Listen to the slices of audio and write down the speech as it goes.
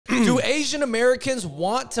Do Asian Americans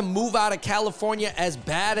want to move out of California as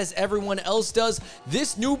bad as everyone else does?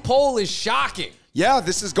 This new poll is shocking. Yeah,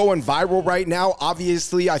 this is going viral right now.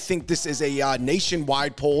 Obviously, I think this is a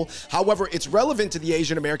nationwide poll. However, it's relevant to the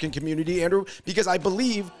Asian American community, Andrew, because I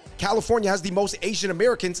believe California has the most Asian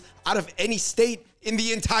Americans out of any state in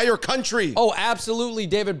the entire country. Oh, absolutely,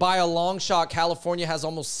 David. By a long shot, California has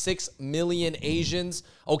almost 6 million Asians.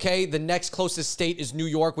 Okay, the next closest state is New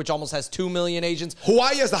York, which almost has 2 million Asians.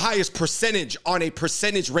 Hawaii has the highest percentage on a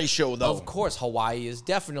percentage ratio, though. Of course, Hawaii is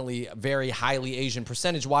definitely very highly Asian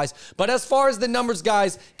percentage-wise. But as far as the numbers,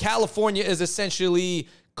 guys, California is essentially,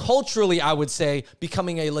 culturally, I would say,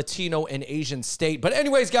 becoming a Latino and Asian state. But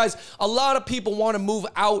anyways, guys, a lot of people want to move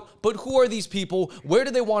out, but who are these people? Where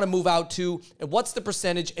do they want to move out to? And what's the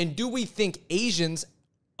percentage? And do we think Asians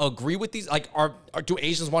agree with these? Like, do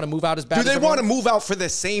Asians want to move out as bad as Do they everyone? want to move out for the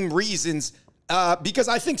same reasons? Because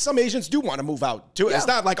I think some Asians do want to move out too. Yeah. It's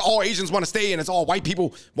not like all Asians want to stay and it's all white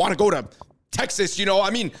people want to go to Texas, you know. I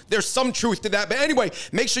mean, there's some truth to that. But anyway,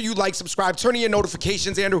 make sure you like, subscribe, turn on your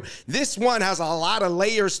notifications, Andrew. This one has a lot of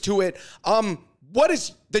layers to it. What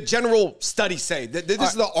does the general study say? This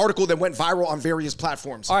is the article that went viral on various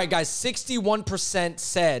platforms. All right, guys, 61%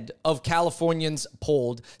 said of Californians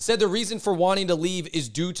polled said the reason for wanting to leave is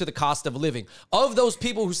due to the cost of living. Of those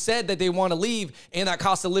people who said that they want to leave and that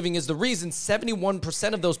cost of living is the reason,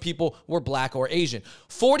 71% of those people were black or Asian.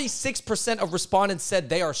 46% of respondents said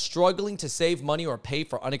they are struggling to save money or pay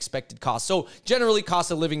for unexpected costs. So generally,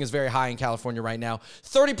 cost of living is very high in California right now.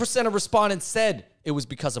 30% of respondents said it was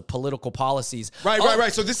because of political policies. Right.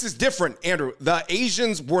 So this is different, Andrew. The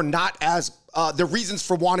Asians were not as, the reasons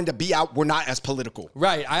for wanting to be out were not as political.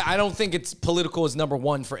 Right. I don't think it's political as number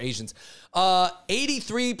one for Asians.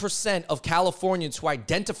 83% of Californians who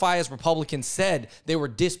identify as Republicans said they were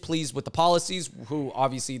displeased with the policies, who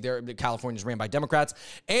obviously California is ran by Democrats.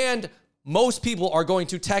 And most people are going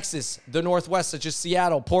to Texas, the Northwest, such as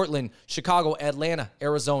Seattle, Portland, Chicago, Atlanta,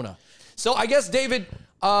 Arizona. So I guess, David,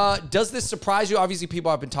 does this surprise you? Obviously,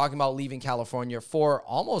 people have been talking about leaving California for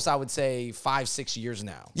almost, I would say, 5-6 years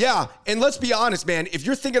now. Yeah, and let's be honest, man. If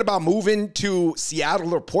you're thinking about moving to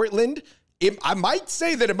Seattle or Portland, I might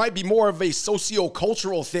say that it might be more of a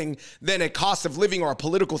socio-cultural thing than a cost of living or a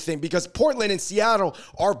political thing, because Portland and Seattle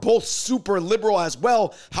are both super liberal as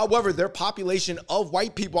well. However, their population of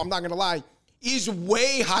white people, I'm not going to lie, is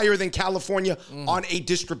way higher than California on a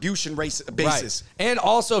distribution basis. Right. And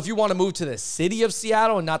also, if you want to move to the city of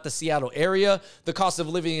Seattle and not the Seattle area, the cost of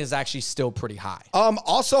living is actually still pretty high.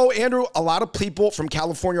 Also, Andrew, a lot of people from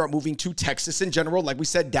California are moving to Texas in general. Like we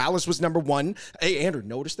said, Dallas was number one. Hey, Andrew,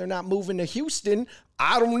 notice they're not moving to Houston.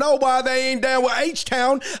 I don't know why they ain't down with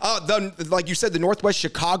H-Town. Like you said, the Northwest,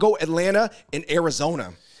 Chicago, Atlanta, and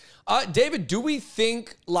Arizona. David, do we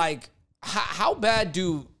think, like, how bad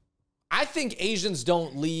do... I think Asians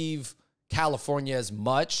don't leave California as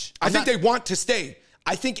much. I think they want to stay.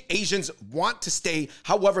 I think Asians want to stay.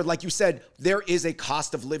 However, like you said, there is a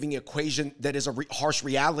cost of living equation that is a harsh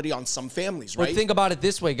reality on some families, right? But think about it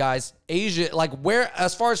this way, guys. Asia, like, where,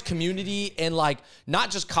 as far as community and, like, not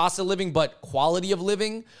just cost of living, but quality of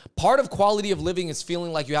living, part of quality of living is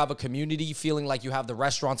feeling like you have a community, feeling like you have the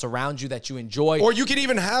restaurants around you that you enjoy. Or you can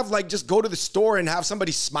even have, like, just go to the store and have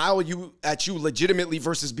somebody smile at you legitimately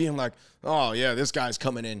versus being like, oh, yeah, this guy's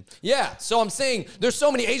coming in. Yeah, so I'm saying there's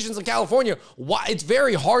so many Asians in California. Why it's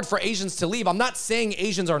very hard for Asians to leave. I'm not saying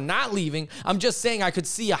Asians are not leaving. I'm just saying I could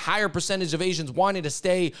see a higher percentage of Asians wanting to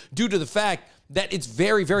stay due to the fact that it's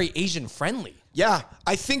very, very Asian friendly. Yeah,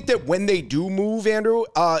 I think that when they do move, Andrew,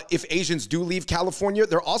 if Asians do leave California,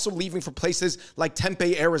 they're also leaving for places like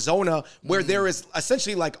Tempe, Arizona, where there is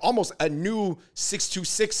essentially like almost a new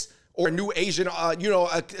 626 or a new Asian,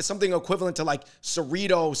 something equivalent to like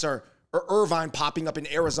Cerritos or Irvine popping up in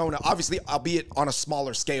Arizona, obviously, albeit on a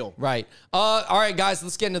smaller scale. Right. All right, guys,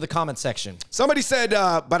 let's get into the comment section. Somebody said,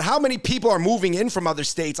 but how many people are moving in from other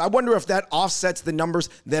states? I wonder if that offsets the numbers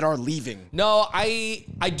that are leaving. No, I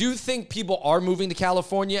do think people are moving to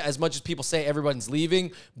California as much as people say everyone's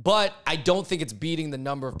leaving, but I don't think it's beating the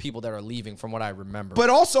number of people that are leaving from what I remember. But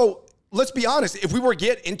also, let's be honest, if we were to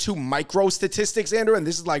get into micro statistics, Andrew, and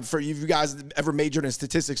this is like for you guys that ever majored in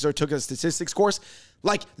statistics or took a statistics course,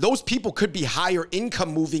 like those people could be higher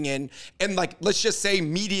income moving in, and like, let's just say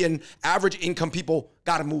median average income people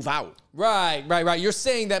got to move out. Right. You're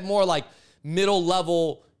saying that more like middle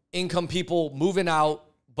level income people moving out,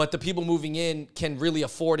 but the people moving in can really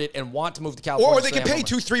afford it and want to move to California. Or they can pay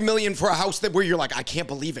 $2-3 million for a house that where you're like, I can't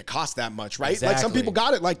believe it costs that much, right? Exactly. Like some people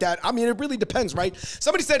got it like that. I mean, it really depends, right?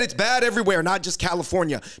 Somebody said it's bad everywhere, not just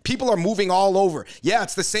California. People are moving all over. Yeah,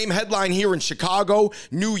 it's the same headline here in Chicago,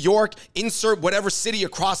 New York, insert whatever city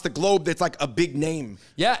across the globe that's like a big name.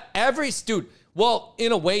 Yeah, dude. Well,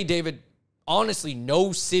 in a way, David, honestly,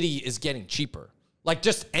 no city is getting cheaper. Like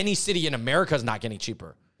just any city in America is not getting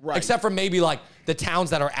cheaper. Right. Except for maybe like the towns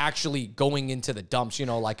that are actually going into the dumps, you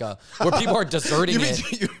know, like where people are deserting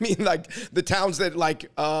You mean like the towns that like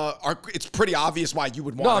are, it's pretty obvious why you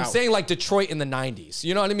would want No, I'm out. saying like Detroit in the 90s.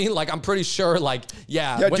 You know what I mean? Like I'm pretty sure like,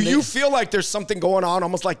 yeah. Do you feel like there's something going on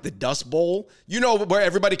almost like the Dust Bowl, you know, where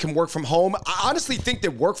everybody can work from home? I honestly think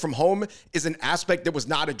that work from home is an aspect that was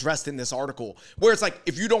not addressed in this article, where it's like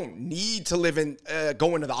if you don't need to live in,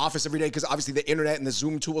 go into the office every day, because obviously the internet and the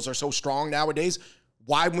Zoom tools are so strong nowadays,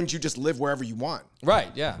 why wouldn't you just live wherever you want? Right,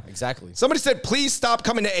 yeah, exactly. Somebody said, please stop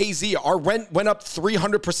coming to AZ. Our rent went up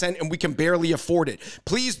 300% and we can barely afford it.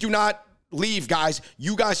 Please do not leave, guys.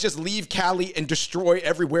 You guys just leave Cali and destroy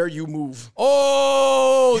everywhere you move.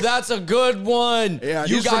 Oh, that's a good one. Yeah,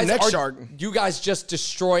 you guys just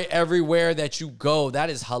destroy everywhere that you go. That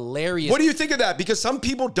is hilarious. What do you think of that? Because some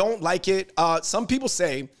people don't like it. Some people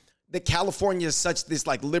say that California is such this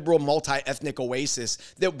like liberal multi-ethnic oasis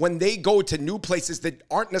that when they go to new places that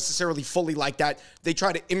aren't necessarily fully like that, they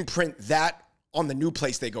try to imprint that on the new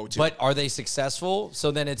place they go to. But are they successful? So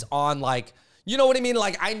then it's on like, you know what I mean?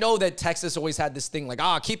 Like I know that Texas always had this thing like,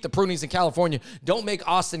 keep the prunies in California. Don't make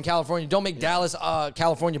Austin, California. Don't make Dallas,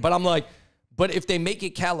 California. But I'm like, but if they make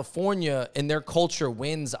it California and their culture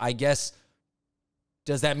wins, I guess,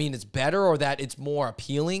 does that mean it's better or that it's more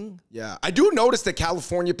appealing? Yeah, I do notice that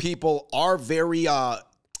California people are very, I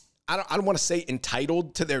don't want to say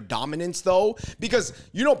entitled to their dominance though, because,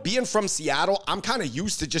 you know, being from Seattle, I'm kind of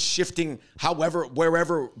used to just shifting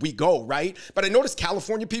wherever we go, right? But I notice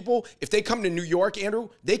California people, if they come to New York, Andrew,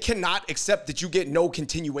 they cannot accept that you get no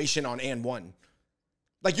continuation on and one.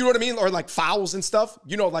 Like, you know what I mean? Or like fouls and stuff,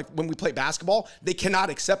 you know, like when we play basketball, they cannot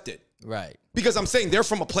accept it. Right. Because I'm saying they're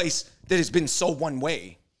from a place that has been so one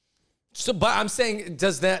way. So, but I'm saying,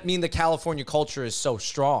 does that mean the California culture is so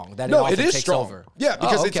strong that it is takes strong over? Yeah,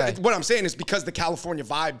 because it's what I'm saying is because the California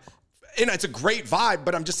vibe, and it's a great vibe,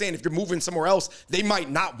 but I'm just saying if you're moving somewhere else, they might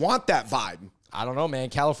not want that vibe. I don't know, man.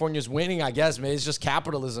 California's winning, I guess, man. It's just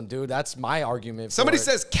capitalism, dude. That's my argument. Somebody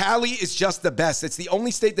says Cali is just the best. It's the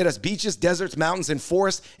only state that has beaches, deserts, mountains, and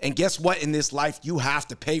forests. And guess what? In this life, you have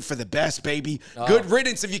to pay for the best, baby. Good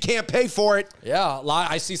riddance if you can't pay for it. Yeah,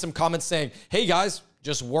 I see some comments saying, hey, guys,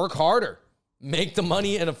 just work harder. Make the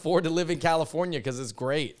money and afford to live in California because it's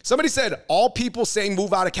great. Somebody said, all people saying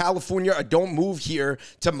move out of California or don't move here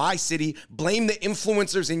to my city, blame the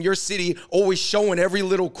influencers in your city always showing every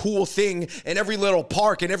little cool thing and every little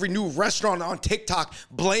park and every new restaurant on TikTok.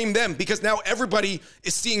 Blame them because now everybody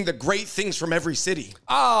is seeing the great things from every city.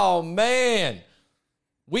 Oh, man.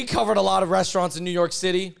 We covered a lot of restaurants in New York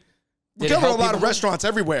City. We cover a lot of restaurants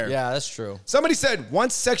everywhere. Yeah, that's true. Somebody said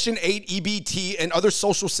once Section 8 EBT and other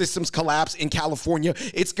social systems collapse in California,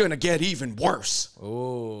 it's going to get even worse.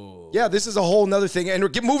 Oh. Yeah, this is a whole nother thing. And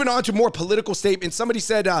we're moving on to more political statements. Somebody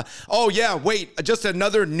said, oh, yeah, wait, just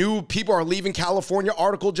another new people are leaving California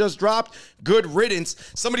article just dropped. Good riddance.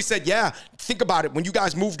 Somebody said, yeah, think about it. When you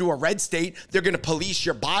guys move to a red state, they're going to police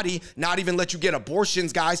your body, not even let you get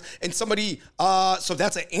abortions, guys. And somebody, so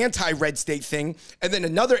that's an anti-red state thing. And then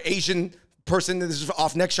another Asian person, this is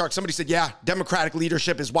off Next Shark, somebody said, yeah, Democratic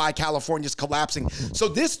leadership is why California's collapsing. So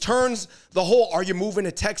this turns the whole, are you moving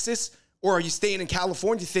to Texas or are you staying in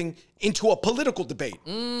California thing into a political debate?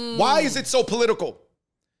 Why is it so political?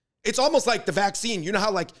 It's almost like the vaccine. You know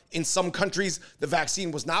how like in some countries, the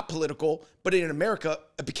vaccine was not political, but in America,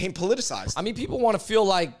 it became politicized. I mean, people want to feel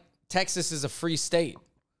like Texas is a free state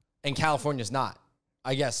and California's not,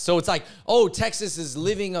 I guess. So it's like, oh, Texas is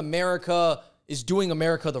living America, is doing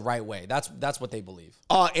America the right way. That's what they believe.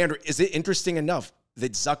 Andrew, is it interesting enough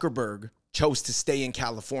that Zuckerberg chose to stay in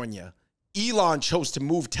California? Elon chose to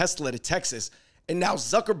move Tesla to Texas. And now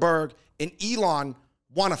Zuckerberg and Elon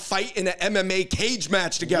want to fight in an MMA cage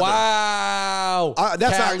match together. Wow.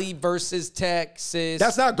 That's Cali versus Texas.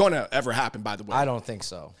 That's not going to ever happen, by the way. I don't think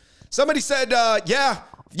so. Somebody said,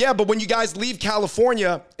 yeah, but when you guys leave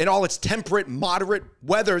California and all its temperate, moderate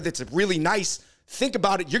weather that's really nice, think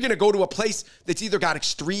about it. You're going to go to a place that's either got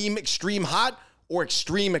extreme, extreme hot or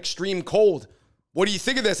extreme, extreme cold. What do you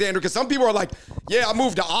think of this, Andrew? Because some people are like, yeah, I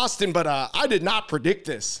moved to Austin, but I did not predict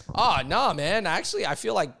this. Oh, no, man. Actually, I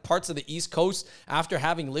feel like parts of the East Coast, after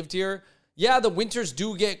having lived here, Yeah, the winters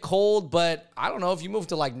do get cold, but I don't know if you move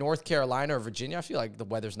to like North Carolina or Virginia, I feel like the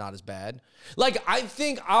weather's not as bad. Like, I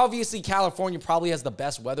think obviously California probably has the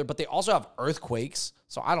best weather, but they also have earthquakes.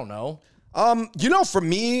 So I don't know. You know, for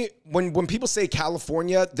me, when people say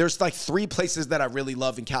California, there's like 3 places that I really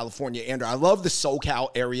love in California, Andrew. I love the SoCal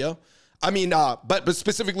area. I mean, but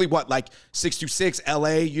specifically what, like 626,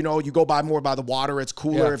 LA, you know, you go by more by the water. It's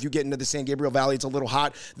cooler. Yeah. If you get into the San Gabriel Valley, it's a little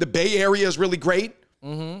hot. The Bay Area is really great,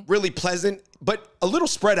 really pleasant, but a little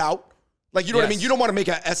spread out. Like, you know what I mean? You don't want to make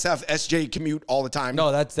a SF, SJ commute all the time.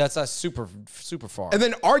 No, that's a super far. And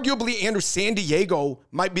then arguably, Andrew, San Diego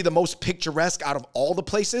might be the most picturesque out of all the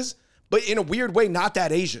places, but in a weird way, not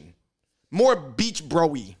that Asian. More beach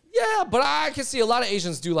bro-y. Yeah, but I can see a lot of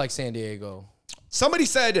Asians do like San Diego. Somebody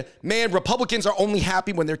said, man, Republicans are only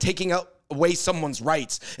happy when they're taking away someone's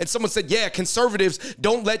rights. And someone said, yeah, conservatives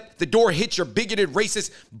don't let the door hit your bigoted,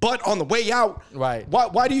 racist butt on the way out. Right.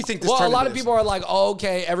 Why do you think this Well, a turned lot into of this? people are like, oh,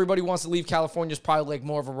 okay, everybody wants to leave California. Is probably like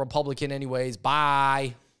more of a Republican anyways.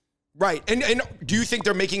 Bye. Right. And do you think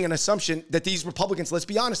they're making an assumption that these Republicans, let's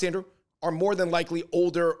be honest, Andrew, are more than likely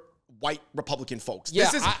older white Republican folks? Yeah,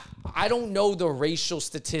 I don't know the racial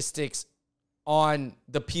statistics on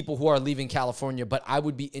the people who are leaving California, but I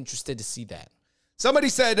would be interested to see that. Somebody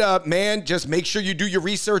said, man, just make sure you do your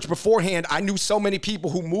research beforehand. I knew so many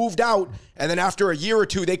people who moved out, and then after a year or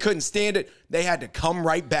two, they couldn't stand it. They had to come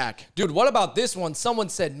right back. Dude, what about this one? Someone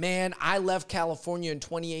said, man, I left California in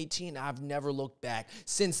 2018. I've never looked back.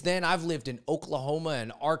 Since then, I've lived in Oklahoma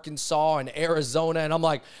and Arkansas and Arizona. And I'm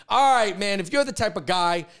like, all right, man, if you're the type of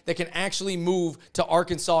guy that can actually move to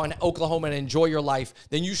Arkansas and Oklahoma and enjoy your life,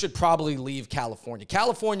 then you should probably leave California.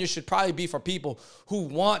 California should probably be for people who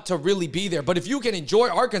want to really be there. But if you can enjoy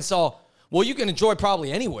Arkansas, well, you can enjoy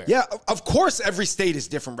probably anywhere. Yeah, of course, every state is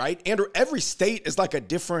different, right? Andrew, every state is like a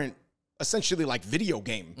different, essentially like video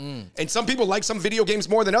game. And some people like some video games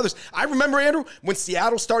more than others. I remember, Andrew, when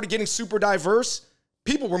Seattle started getting super diverse,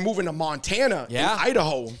 people were moving to Montana and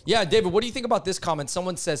Idaho. Yeah, David, what do you think about this comment?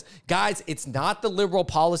 Someone says, guys, it's not the liberal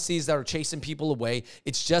policies that are chasing people away.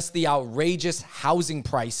 It's just the outrageous housing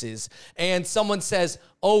prices. And someone says,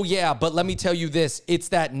 oh, yeah, but let me tell you this. It's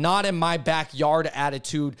that not in my backyard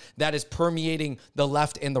attitude that is permeating the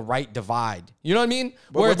left and the right divide. You know what I mean?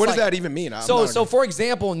 What does that even mean? So for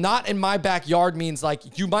example, not in my backyard means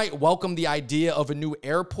like you might welcome the idea of a new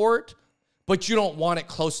airport, but you don't want it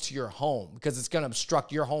close to your home because it's going to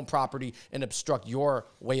obstruct your home property and obstruct your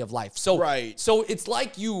way of life. So, so it's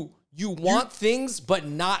like you want things, but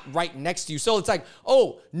not right next to you. So it's like,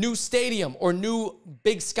 oh, new stadium or new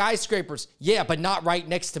big skyscrapers. Yeah, but not right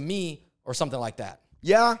next to me or something like that.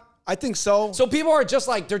 Yeah, I think so. So people are just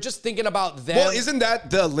like, they're just thinking about them. Well, isn't that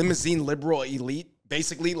the limousine liberal elite?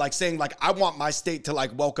 Basically, like saying, like, I want my state to,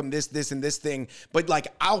 like, welcome this, and this thing, but, like,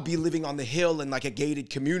 I'll be living on the hill in, like, a gated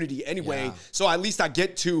community anyway, so at least I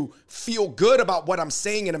get to feel good about what I'm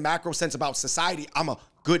saying in a macro sense about society. I'm a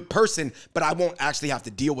good person, but I won't actually have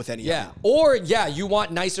to deal with any of it. Or, you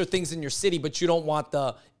want nicer things in your city, but you don't want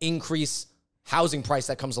the increased housing price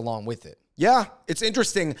that comes along with it. Yeah, it's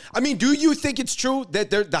interesting. I mean, do you think it's true that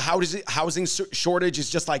the housing shortage is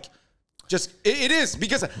just, like, it is,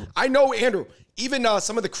 because I know, Andrew, even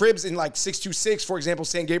some of the cribs in like 626, for example,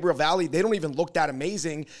 San Gabriel Valley, they don't even look that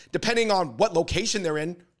amazing. Depending on what location they're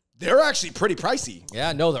in, they're actually pretty pricey.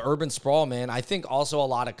 Yeah, no, the urban sprawl, man. I think also a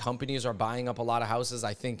lot of companies are buying up a lot of houses.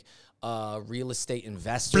 I think real estate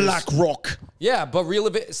investors. BlackRock. Yeah, but real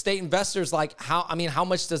estate investors, like how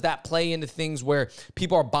much does that play into things where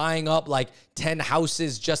people are buying up like 10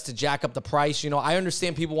 houses just to jack up the price? You know, I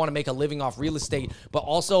understand people want to make a living off real estate, but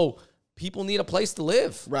also people need a place to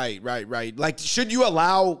live. Right. Like, should you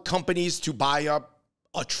allow companies to buy up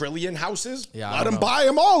 1 trillion houses? Yeah, let them buy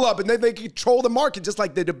them all up, and then they control the market, just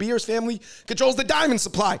like the De Beers family controls the diamond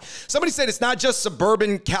supply. Somebody said it's not just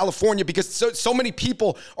suburban California, because so many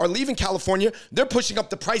people are leaving California. They're pushing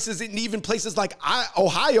up the prices in even places like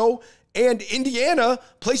Ohio and Indiana,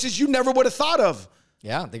 places you never would have thought of.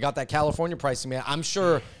 Yeah, they got that California pricing, man. I'm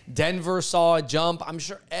sure Denver saw a jump. I'm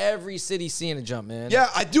sure every city's seeing a jump, man. Yeah,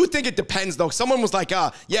 I do think it depends, though. Someone was like,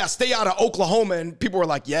 yeah, stay out of Oklahoma. And people were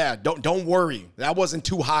like, yeah, don't worry. That wasn't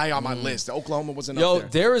too high on my list. Oklahoma wasn't up there.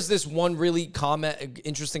 There is this one really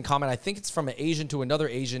interesting comment. I think it's from an Asian to another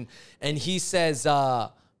Asian. And he says,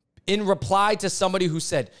 in reply to somebody who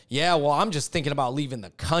said, yeah, well, I'm just thinking about leaving the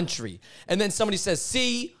country. And then somebody says,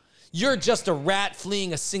 see, you're just a rat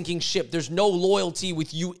fleeing a sinking ship. There's no loyalty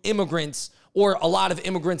with you immigrants or a lot of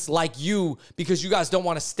immigrants like you because you guys don't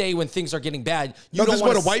want to stay when things are getting bad. This is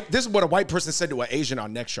what a white person said to an Asian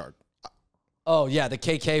on Next Shark. Oh, yeah, the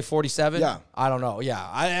KK-47? Yeah. I don't know.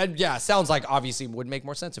 Yeah. Yeah, sounds like obviously would make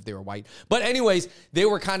more sense if they were white. But anyways, they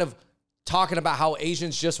were kind of talking about how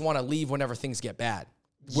Asians just want to leave whenever things get bad.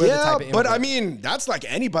 Yeah, but I mean, that's like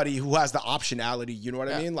anybody who has the optionality, you know what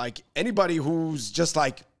I mean? Like anybody who's just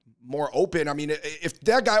like more open. I mean, if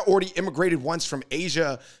that guy already immigrated once from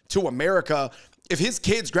Asia to America, if his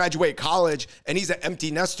kids graduate college and he's an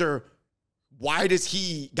empty nester, why does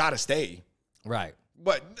he got to stay? Right.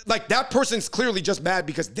 But like that person's clearly just mad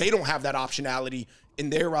because they don't have that optionality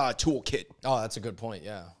in their toolkit. Oh, that's a good point.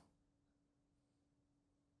 Yeah.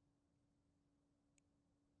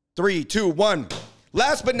 3, 2, 1.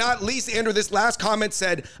 Last but not least, Andrew, this last comment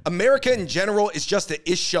said, America in general is just an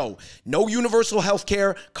ish show. No universal health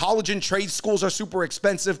care. College and trade schools are super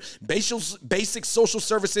expensive. Basic social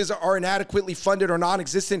services are inadequately funded or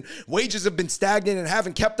non-existent. Wages have been stagnant and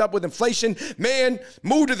haven't kept up with inflation. Man,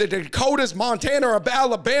 move to the Dakotas, Montana, or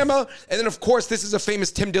Alabama. And then, of course, this is a famous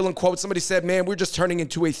Tim Dillon quote. Somebody said, man, we're just turning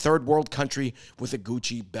into a third world country with a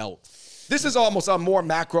Gucci belt. This is almost a more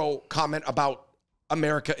macro comment about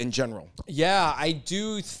America in general. Yeah, I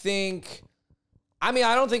do think, I mean,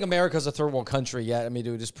 I don't think America's a third world country yet. I mean,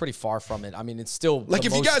 dude, it's pretty far from it. I mean, it's still like,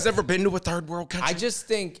 have you guys ever been to a third world country? I just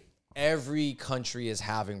think every country is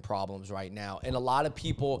having problems right now. And a lot of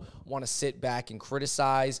people want to sit back and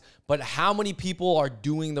criticize, but how many people are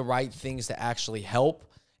doing the right things to actually help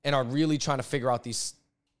and are really trying to figure out these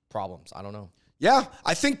problems? I don't know. Yeah,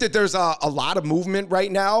 I think that there's a lot of movement right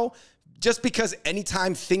now. Just because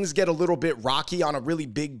anytime things get a little bit rocky on a really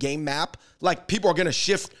big game map, like people are going to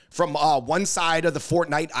shift from one side of the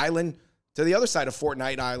Fortnite island to the other side of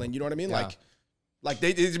Fortnite island. You know what I mean? Yeah. Like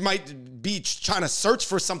they might be trying to search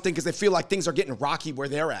for something because they feel like things are getting rocky where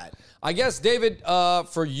they're at. I guess, David,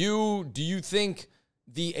 for you, do you think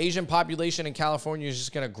the Asian population in California is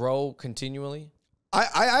just going to grow continually?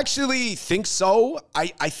 I actually think so.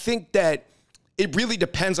 I think that it really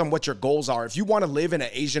depends on what your goals are. If you want to live in an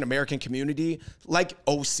Asian American community like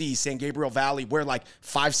OC, San Gabriel Valley, where like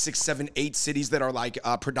 5, 6, 7, 8 cities that are like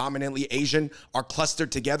predominantly Asian are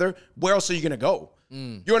clustered together, where else are you going to go?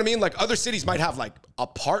 You know what I mean? Like other cities might have like a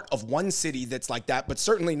part of one city that's like that, but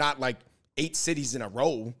certainly not like 8 cities in a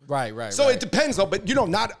row. Right. So it depends though, but you know,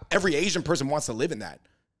 not every Asian person wants to live in that.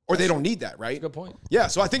 Or they don't need that, right? Good point. Yeah,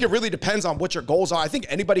 so I think it really depends on what your goals are. I think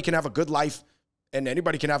anybody can have a good life and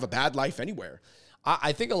anybody can have a bad life anywhere.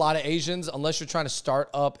 I think a lot of Asians, unless you're trying to start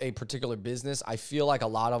up a particular business, I feel like a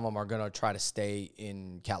lot of them are going to try to stay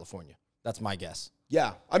in California. That's my guess.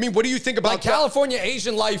 Yeah. I mean, what do you think about like California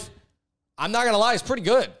Asian life? I'm not going to lie, it's pretty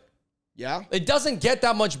good. Yeah. It doesn't get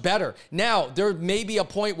that much better. Now, there may be a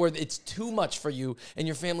point where it's too much for you and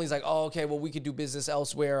your family's like, oh, okay, well, we could do business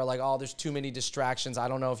elsewhere. Or like, oh, there's too many distractions. I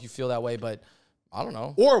don't know if you feel that way, but I don't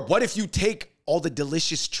know. Or what if you take all the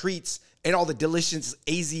delicious treats and all the delicious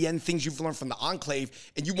AZN things you've learned from the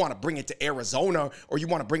Enclave and you want to bring it to Arizona or you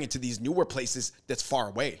want to bring it to these newer places that's far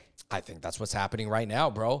away? I think that's what's happening right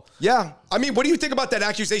now, bro. Yeah. I mean, what do you think about that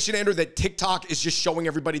accusation, Andrew, that TikTok is just showing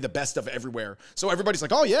everybody the best of everywhere? So everybody's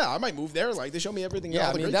like, oh, yeah, I might move there. Like, they show me everything.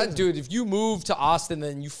 Yeah, I mean, that dude, if you move to Austin,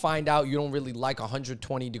 then you find out you don't really like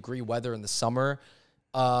 120-degree weather in the summer,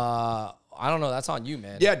 I don't know. That's on you,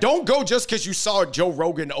 man. Yeah, don't go just because you saw Joe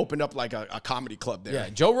Rogan open up like a comedy club there. Yeah,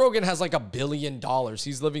 Joe Rogan has like $1 billion.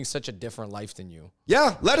 He's living such a different life than you.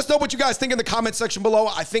 Yeah, let us know what you guys think in the comment section below.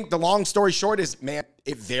 I think the long story short is, man,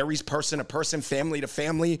 it varies person to person, family to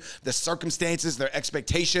family, the circumstances, their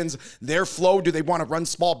expectations, their flow. Do they want to run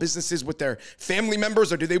small businesses with their family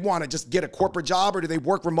members, or do they want to just get a corporate job, or do they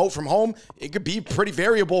work remote from home? It could be pretty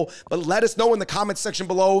variable, but let us know in the comment section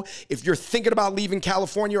below if you're thinking about leaving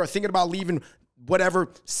California or thinking about leaving whatever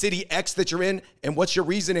city X that you're in, and what's your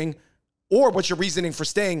reasoning, or what's your reasoning for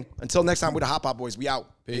staying. Until next time, we're the Hot Pot Boys. We out.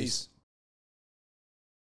 Peace.